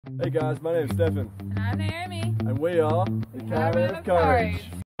Hey guys, my name's Stefan. And I'm Naomi. And we are the Caravan of Courage.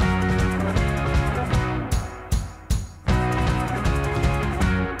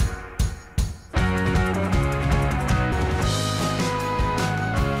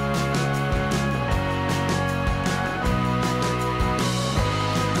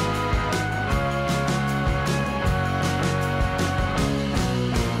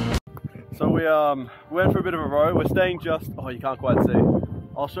 So we went for a bit of a row. We're staying just, oh, you can't quite see.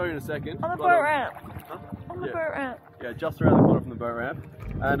 I'll show you in a second. On the boat ramp. Huh? On the boat ramp. Yeah, just around the corner from the boat ramp.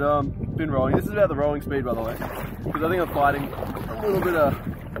 And been rowing. This is about the rowing speed, by the way, because I think I'm fighting a little bit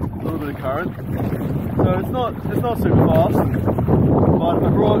of current. So it's not super fast. But I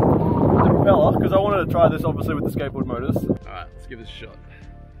brought the propeller because I wanted to try this obviously with the skateboard motors. All right, let's give this a shot.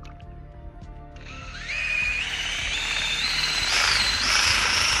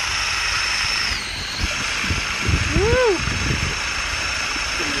 Woo!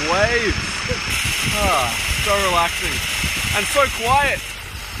 Some waves. So relaxing and so quiet.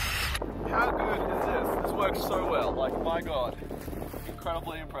 How good is this? This works so well. Like, my God,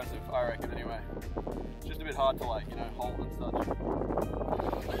 incredibly impressive. I reckon. Anyway, it's just a bit hard to, like, you know, hold and such.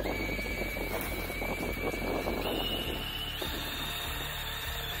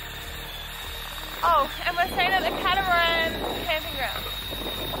 Oh, and we're staying at the catamaran camping ground.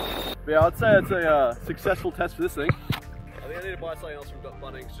 But yeah, I'd say it's a successful test for this thing. I think I need to buy something else from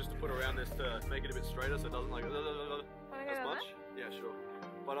Bunnings just to put around this to make it a bit straighter so it doesn't like as much. Yeah, sure.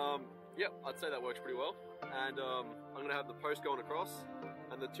 But yeah, I'd say that works pretty well. And I'm gonna have the post going across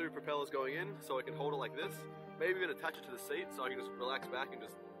and the two propellers going in so I can hold it like this. Maybe even attach it to the seat so I can just relax back and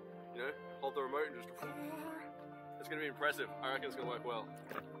just, you know, hold the remote and just. It's gonna be impressive. I reckon it's gonna work well.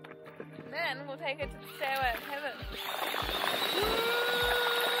 Then we'll take it to the stairway of heaven.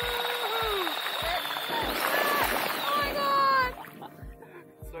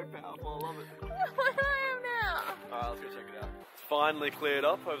 So powerful, I love it. What I am now. Alright, let's go check it out. It's finally cleared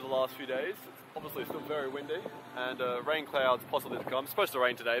up over the last few days. It's obviously still very windy and rain clouds possibly to come. It's supposed to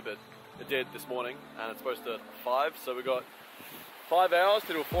rain today, but it did this morning and it's supposed to 5, so we got 5 hours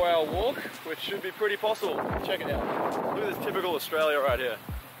to do a 4-hour walk, which should be pretty possible. Check it out. Look at this typical Australia right here.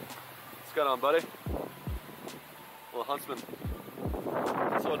 What's going on, buddy? Little huntsman.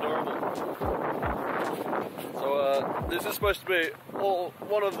 So adorable. So this is supposed to be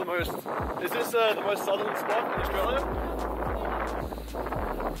one of the most, is this the most southern spot in Australia?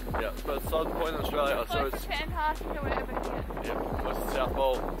 Yeah, most southern point in Australia. So it's to Antarctica, wherever here. Yeah, close to the South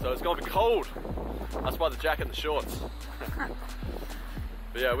Pole. So it's going to be cold. That's why the jacket and the shorts.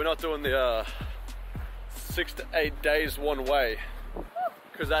 But yeah, we're not doing the 6 to 8 days one way,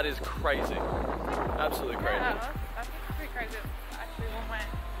 because that is crazy. Absolutely crazy. Yeah, that's pretty crazy. It's actually one way.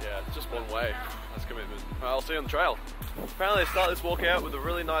 Yeah, it's just one way. That's commitment. Well, I'll see you on the trail. Apparently they start this walk out with a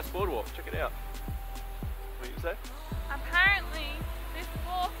really nice boardwalk. Check it out. What do you say? Apparently, this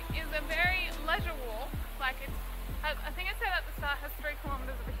walk is a very leisure walk. Like, it's, I think it said at the start it has 3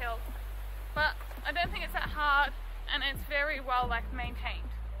 kilometers of a hill, but I don't think it's that hard, and it's very well, like, maintained,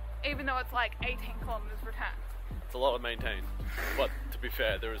 even though it's like 18 kilometers return. It's a lot of maintained, but to be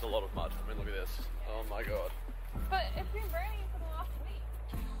fair, there is a lot of mud. I mean, look at this. Oh my God. But it's been raining for the last week.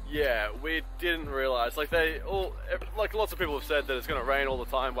 Yeah, we didn't realise. Like like lots of people have said that it's going to rain all the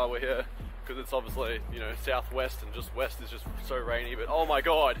time while we're here, because it's obviously, you know, southwest and just west is just so rainy. But oh my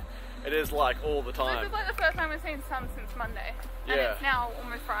God, it is like all the time. This is like the first time we've seen sun since Monday. And yeah. It's now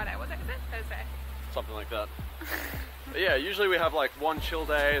almost Friday. What's it? Is it Thursday? Something like that. But yeah, usually we have like one chill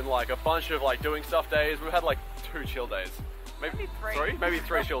day and like a bunch of like doing stuff days. We've had like 2 chill days. Maybe 3? Maybe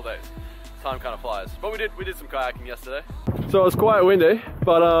 3 chill days. Time kind of flies. But we did some kayaking yesterday. So it was quite windy,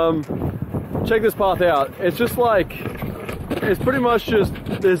 but check this path out. It's just like, it's pretty much just,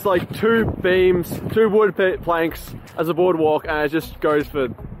 there's like 2 beams, 2 wood planks as a boardwalk, and it just goes for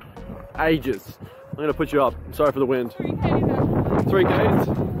ages. I'm gonna put you up. Sorry for the wind. 3 Ks?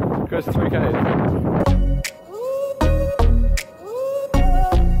 Goes to 3 Ks.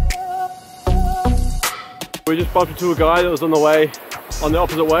 We just bumped into a guy that was on the way, on the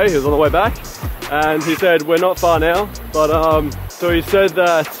opposite way. He was on the way back, and he said we're not far now, but so he said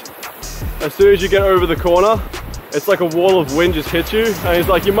that as soon as you get over the corner, it's like a wall of wind just hits you, and he's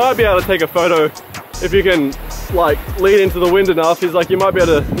like, you might be able to take a photo if you can like lean into the wind enough. He's like, you might be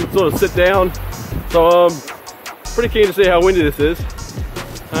able to sort of sit down. So pretty keen to see how windy this is,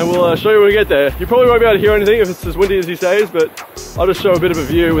 and we'll show you when we get there. You probably won't be able to hear anything if it's as windy as he says, but I'll just show a bit of a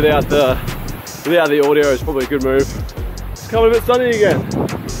view without the audio. Is probably a good move. It's coming a bit sunny again.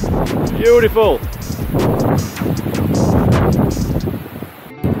 Beautiful.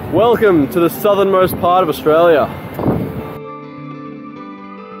 Welcome to the southernmost part of Australia.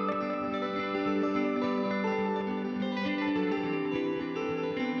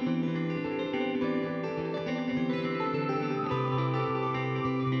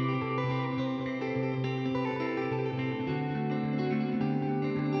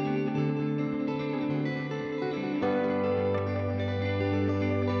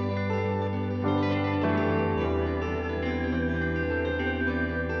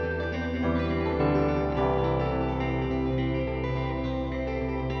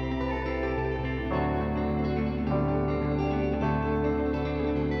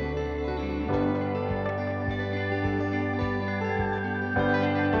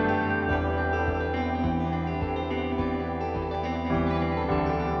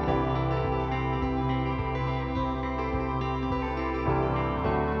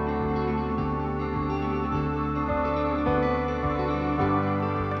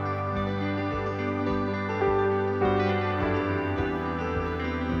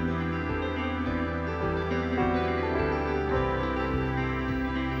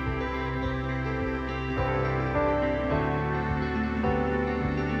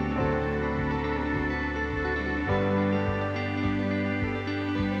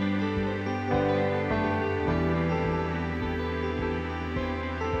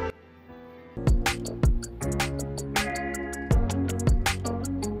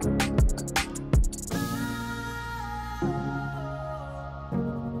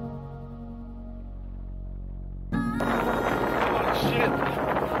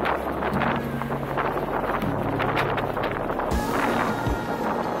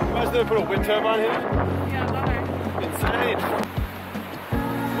 gonna put a wind turbine here? Yeah, no. Insane.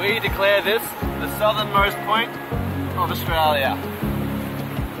 We declare this the southernmost point of Australia.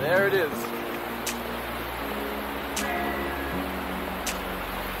 There it is.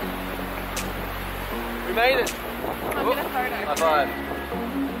 We made it. I'll get a photo. High five.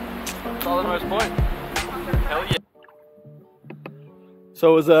 Southernmost point. Hell yeah.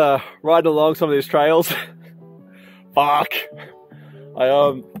 So I was riding along some of these trails. Fuck.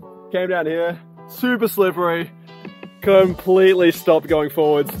 I came down here, super slippery, completely stopped going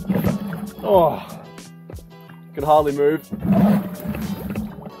forwards. Oh, could hardly move.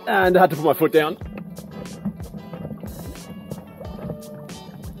 And I had to put my foot down.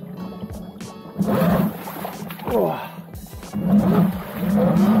 Oh.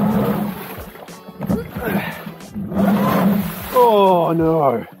 Oh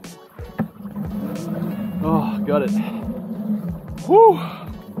no. Oh, got it. Whew.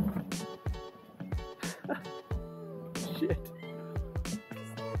 Shit.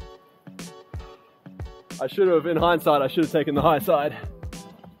 I should have, in hindsight, I should have taken the high side.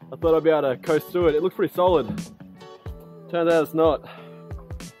 I thought I'd be able to coast through it. It looked pretty solid. Turns out it's not.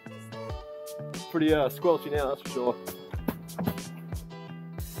 Pretty squelchy now, that's for sure.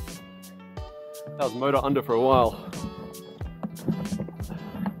 That was motor under for a while.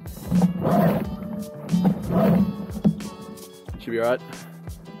 Should be alright.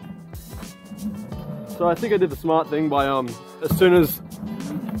 So I think I did the smart thing by as soon as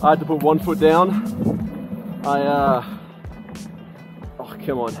I had to put one foot down, oh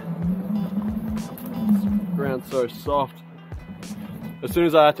come on. This ground's so soft. As soon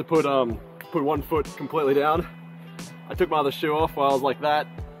as I had to put one foot completely down, I took my other shoe off while I was like that.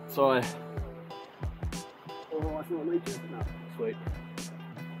 So I feel leeches? No, sweet.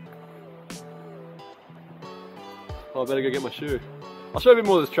 Oh, I better go get my shoe. I'll show you a bit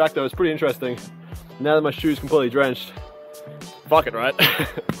more of this track though, it's pretty interesting. Now that my shoe's completely drenched. Fuck it, right?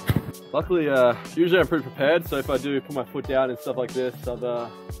 Luckily, usually I'm pretty prepared, so if I do put my foot down and stuff like this, I've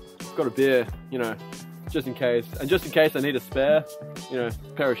got a beer, you know, just in case. And just in case I need a spare, you know,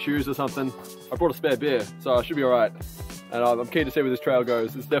 pair of shoes or something, I brought a spare beer, so I should be alright. And I'm keen to see where this trail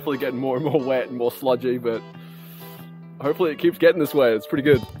goes. It's definitely getting more and more wet and more sludgy, but hopefully it keeps getting this way. It's pretty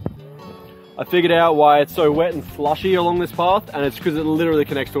good. I figured out why it's so wet and slushy along this path, and it's because it literally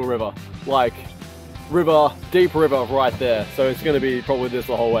connects to a river. Like, river, deep river right there. So it's going to be probably this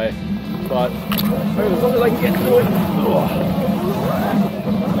the whole way. But as long as I can get through it.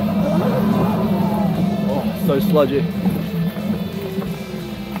 Oh, so sludgy.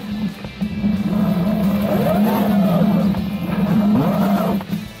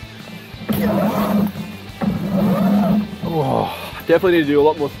 Oh, definitely need to do a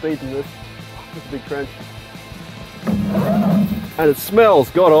lot more speed than this. It's a big trench. And it smells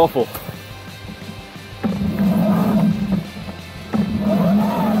god awful.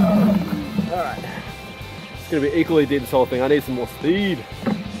 Alright. It's going to be equally deep this whole thing. I need some more speed.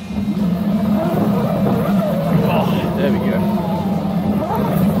 Oh, there we go.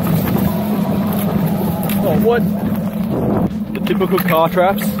 Oh, what? The typical car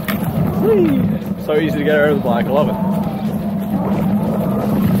traps. Whee! So easy to get over the bike. I love it.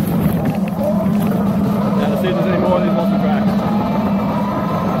 Now to see if there's any more of these monster tracks.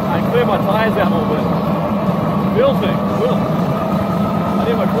 I can clear my tyres out a little bit. Filthy. I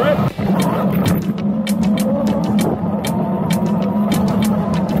need my grip.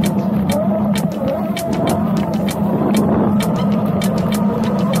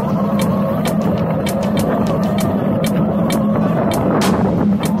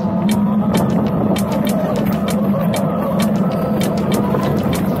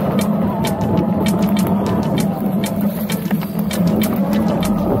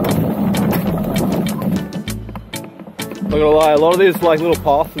 Not gonna lie, a lot of these like little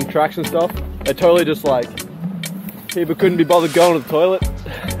paths and tracks and stuff, they're totally just like, people couldn't be bothered going to the toilet.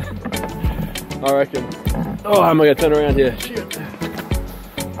 I reckon. Oh, how am I gonna turn around here? Shit.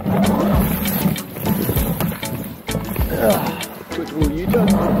 Quick little U-turn.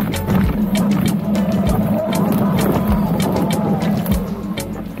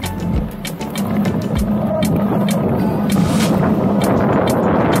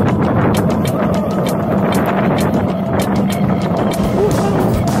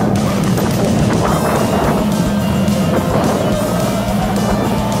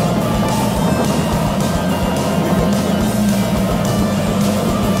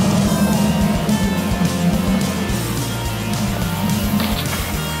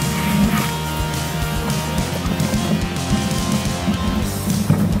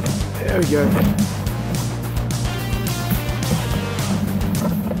 There we go.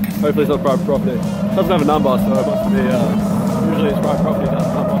 Hopefully it's not private property. It doesn't have a number, so it must be, usually it's private property that has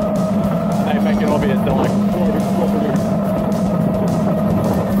a number. They make it obvious, they're like, private property.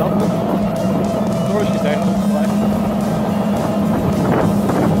 Something. Storage container looks like.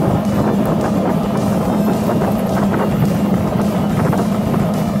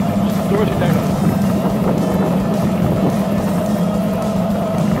 Storage container.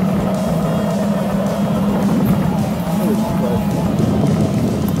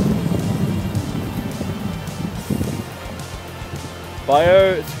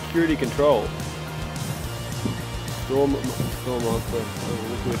 Biosecurity control. Storm monster. Oh,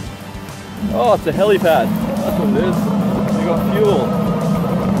 liquid. Oh, it's a helipad. That's what it is. You got fuel.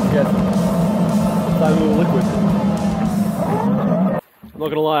 Yes. Flammable liquid. I'm not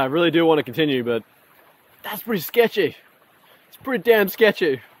gonna lie, I really do want to continue, but that's pretty sketchy. It's pretty damn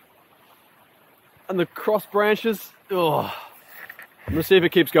sketchy. And the cross branches. Oh. I'm gonna see if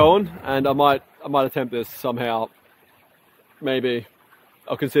it keeps going, and I might attempt this somehow. Maybe.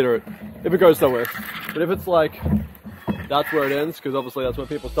 I'll consider it if it goes somewhere. But if it's like that's where it ends, because obviously that's when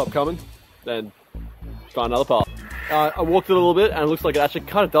people stop coming, then find another path. I walked it a little bit and it looks like it actually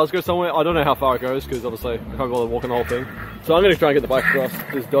kind of does go somewhere. I don't know how far it goes because obviously I can't bother walking the whole thing. So I'm going to try and get the bike across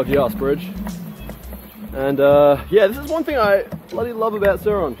this dodgy ass bridge. And yeah, this is one thing I bloody love about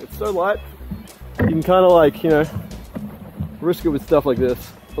sur-Ron. It's so light. You can kind of like, you know, risk it with stuff like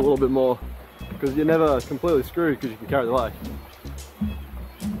this a little bit more because you're never completely screwed because you can carry the bike.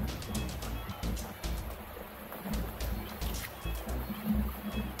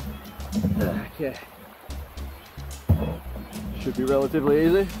 Okay. Should be relatively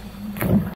easy.